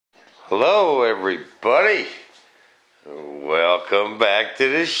Hello everybody, welcome back to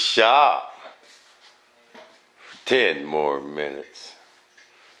the shop for 10 more minutes.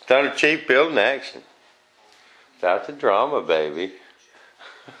 Thunderchief building action. Without the drama, baby.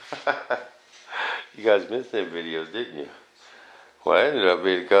 You guys missed them videos, didn't you? Well, it ended up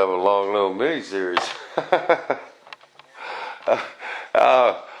being a couple of long little mini-series.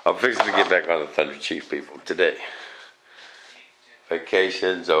 I'm fixing to get back on the Thunderchief, people, today.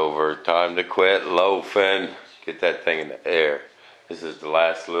 Vacation's over, time to quit loafing, get that thing in the air. This is the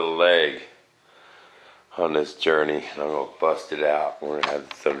last little leg on this journey, and I'm going to bust it out. We're going to have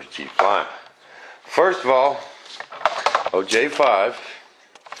the Thunderchief flying. First of all, J5,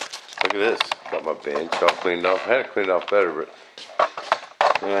 look at this, got my bench all cleaned off. I had it cleaned off better, but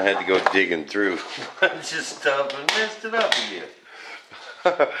then I had to go digging through a bunch of stuff and messed it up again.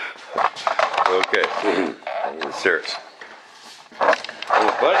 Okay, inserts.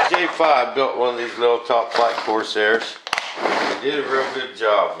 Well, Bud J5 built one of these little top flight Corsairs. He did a real good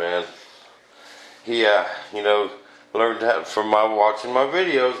job, man. He, learned how, from watching my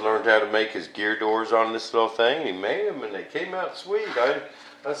videos, learned how to make his gear doors on this little thing. He made them, and they came out sweet. I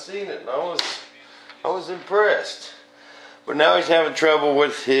seen it, and I was impressed. But now he's having trouble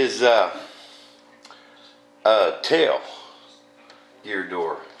with his tail gear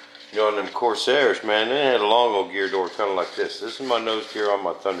door. You know, on them Corsairs, man, they had a long old gear door kind of like this. This is my nose gear on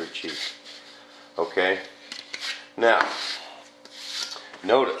my Thunderchief. Okay? Now,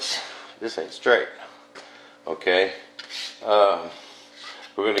 notice, this ain't straight. Okay? We're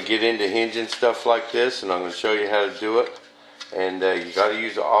going to get into hinging stuff like this, and I'm going to show you how to do it. And you got to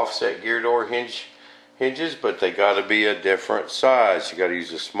use the offset gear door hinges, but they got to be a different size. You got to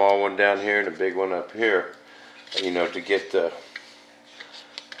use a small one down here and a big one up here, you know, to get the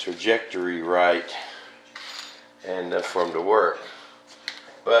trajectory right and for them to work.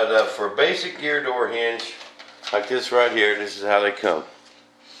 But for a basic gear door hinge like this right here, this is how they come.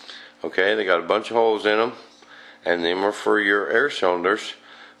 Okay, they got a bunch of holes in them, and them are for your air cylinders.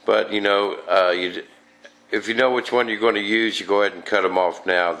 But you know, if you know which one you're going to use, you go ahead and cut them off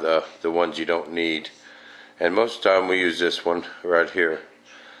now, the ones you don't need. And most of the time we use this one right here,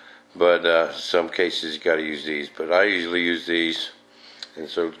 but some cases you got to use these, but I usually use these. And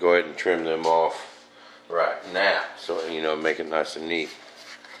so go ahead and trim them off right now, so you know, make it nice and neat.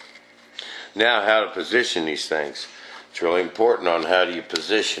 Now, how to position these things. It's really important on how do you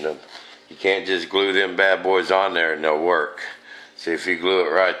position them. You can't just glue them bad boys on there and they'll work. See, if you glue it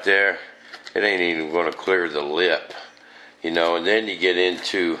right there, it ain't even going to clear the lip, you know. And then you get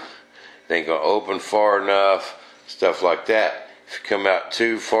into, they ain't going to open far enough, stuff like that. If you come out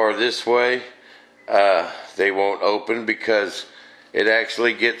too far this way, they won't open because it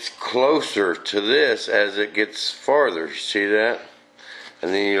actually gets closer to this as it gets farther. You see that?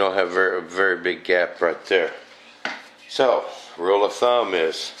 And then you don't have a very big gap right there. So, rule of thumb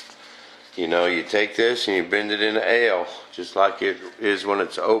is, you know, you take this and you bend it in an L, just like it is when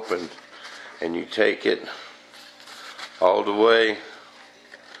it's opened. And you take it all the way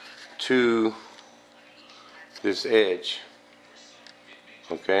to this edge.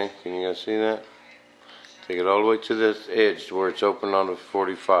 Okay, can you guys see that? Take it all the way to this edge to where it's open on the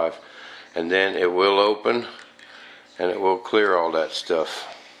 45, and then it will open and it will clear all that stuff.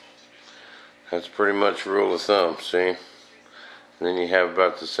 That's pretty much rule of thumb, see? And then you have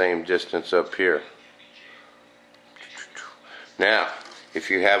about the same distance up here. Now, if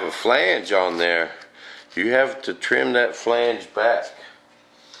you have a flange on there, you have to trim that flange back.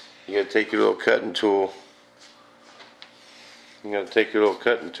 You gotta take your little cutting tool. You gotta take your little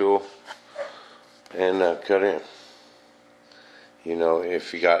cutting tool and cut in. You know,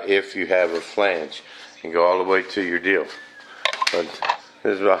 if you have a flange, and go all the way to your deal. But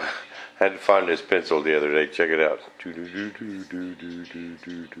this is what I had to find this pencil the other day. Check it out.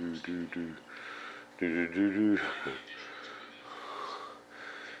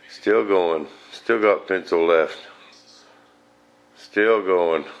 Still going. Still got pencil left. Still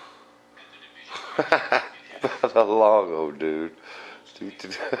going. About a long old dude.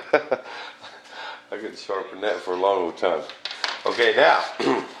 I could sharpen that for a long old time. Okay, now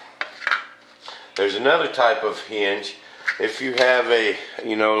there's another type of hinge. If you have a,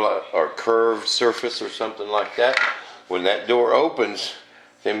 you know, or curved surface or something like that, when that door opens,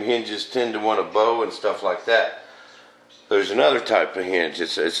 them hinges tend to want to bow and stuff like that. There's another type of hinge.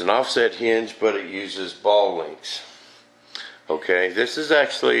 It's an offset hinge, but it uses ball links. Okay, this is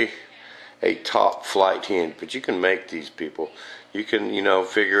actually a top flight hinge, but you can make these, people. You can, you know,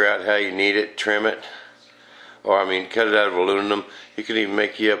 figure out how you need it, trim it, or I mean cut it out of aluminum. You can even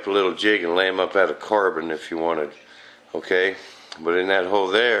make you up a little jig and lay them up out of carbon if you wanted. Okay, but in that hole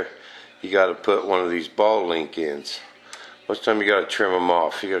there, you got to put one of these ball link ends. Most time you got to trim them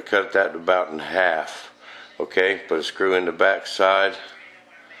off. You got to cut that about in half. Okay, put a screw in the back side,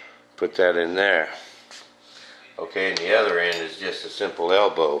 put that in there. Okay, and the other end is just a simple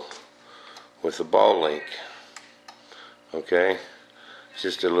elbow with a ball link. Okay, it's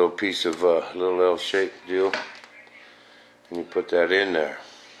just a little piece of little L-shaped deal, and you put that in there.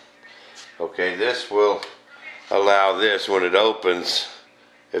 Okay, this will allow this when it opens,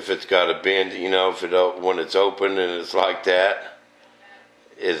 if it's got a bend, you know, when it's open and it's like that,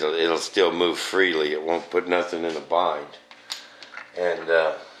 it'll still move freely. It won't put nothing in a bind. And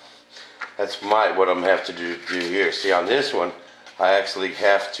that's what I'm have to do here. See, on this one, I actually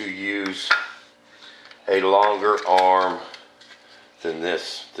have to use a longer arm than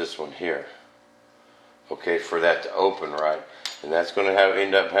this one here. Okay, for that to open right. And that's going to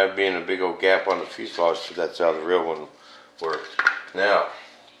end up being a big old gap on the fuselage, so that's how the real one works. Now,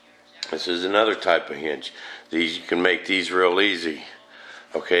 this is another type of hinge. You can make these real easy.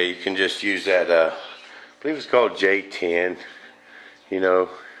 Okay, you can just use that, I believe it's called J10. You know,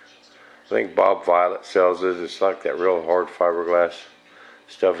 I think Bob Violet sells it. It's like that real hard fiberglass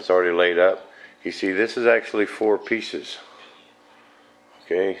stuff. It's already laid up. You see, this is actually 4 pieces.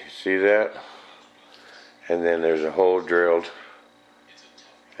 Okay, see that? And then there's a hole drilled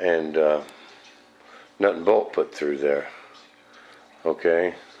and nut and bolt put through there.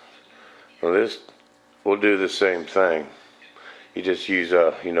 Okay, well, this will do the same thing. You just use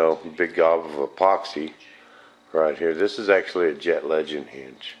a big gob of epoxy right here. This is actually a Jet Legend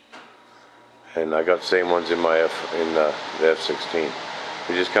hinge, and I got the same ones in my the F-16.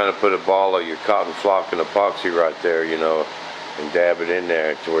 You just kind of put a ball of your cotton flock and epoxy right there, you know, and dab it in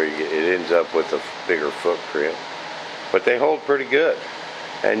there to where it ends up with a bigger footprint. But they hold pretty good.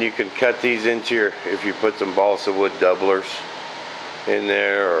 And you can cut these into if you put some balsa wood doublers in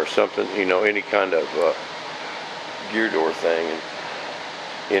there or something, you know, any kind of gear door thing,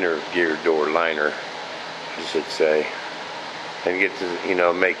 inner gear door liner, you should say, and get to, you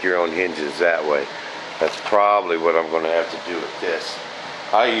know, make your own hinges that way. That's probably what I'm going to have to do with this.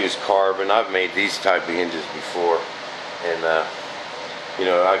 I use carbon. I've made these type of hinges before, and you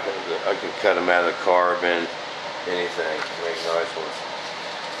know, I can cut them out of carbon, anything, make nice ones.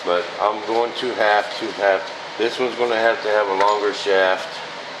 But I'm going to have this one's going to have a longer shaft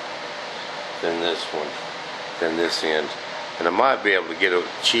than this one, than this end. And I might be able to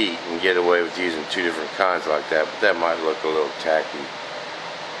cheat and get away with using 2 different kinds like that, but that might look a little tacky.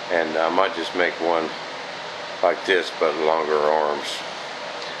 And I might just make one like this, but longer arms,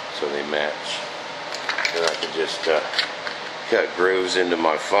 so they match. Then I could just cut grooves into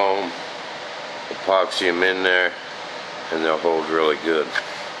my foam, epoxy them in there, and they'll hold really good.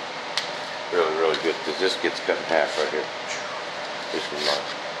 Really, really good, because this gets cut in half right here. This is my,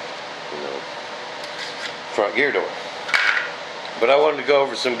 you know, front gear door. But I wanted to go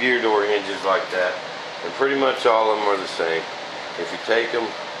over some gear door hinges like that, and pretty much all of them are the same. If you take them,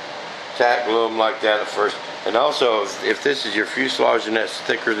 tack glue them like that at first, and also if this is your fuselage and that's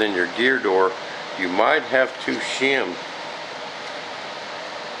thicker than your gear door, you might have to shim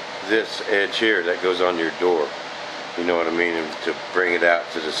this edge here that goes on your door. You know what I mean? And to bring it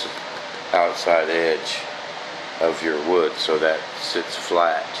out to this outside edge of your wood so that sits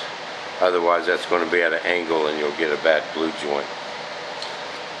flat. Otherwise that's going to be at an angle and you'll get a bad glue joint.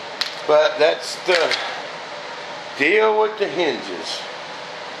 But that's the deal with the hinges.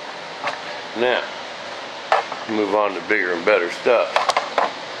 Now, move on to bigger and better stuff.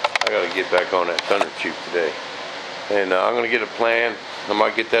 I got to get back on that thunderchief today. And I'm going to get a plan. I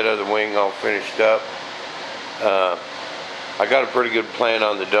might get that other wing all finished up. I got a pretty good plan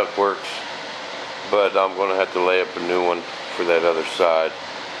on the ductworks, but I'm going to have to lay up a new one for that other side.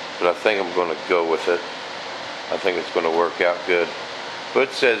 But I think I'm going to go with it. I think it's going to work out good. But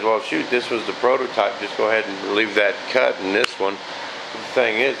it says, well, shoot, this was the prototype. Just go ahead and leave that cut in this one. The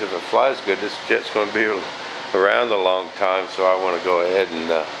thing is, if it flies good, this jet's going to be around a long time, so I want to go ahead and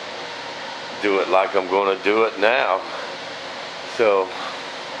do it like I'm going to do it now. So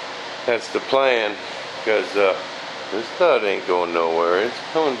that's the plan, because this stud ain't going nowhere. It's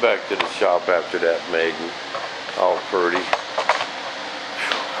coming back to the shop after that maiden, all pretty.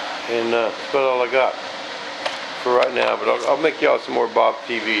 And that's about all I got for right now. But I'll make y'all some more Bob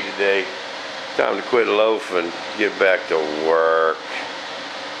TV today. Time to quit loafing, get back to work.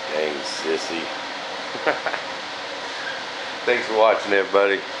 Dang sissy. Thanks for watching,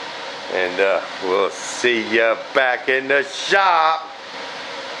 everybody. And we'll see ya back in the shop.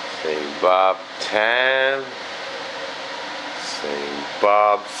 Same Bob time. Same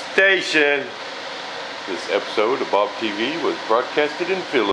Bob station. This episode of Bob TV was broadcasted in Philly.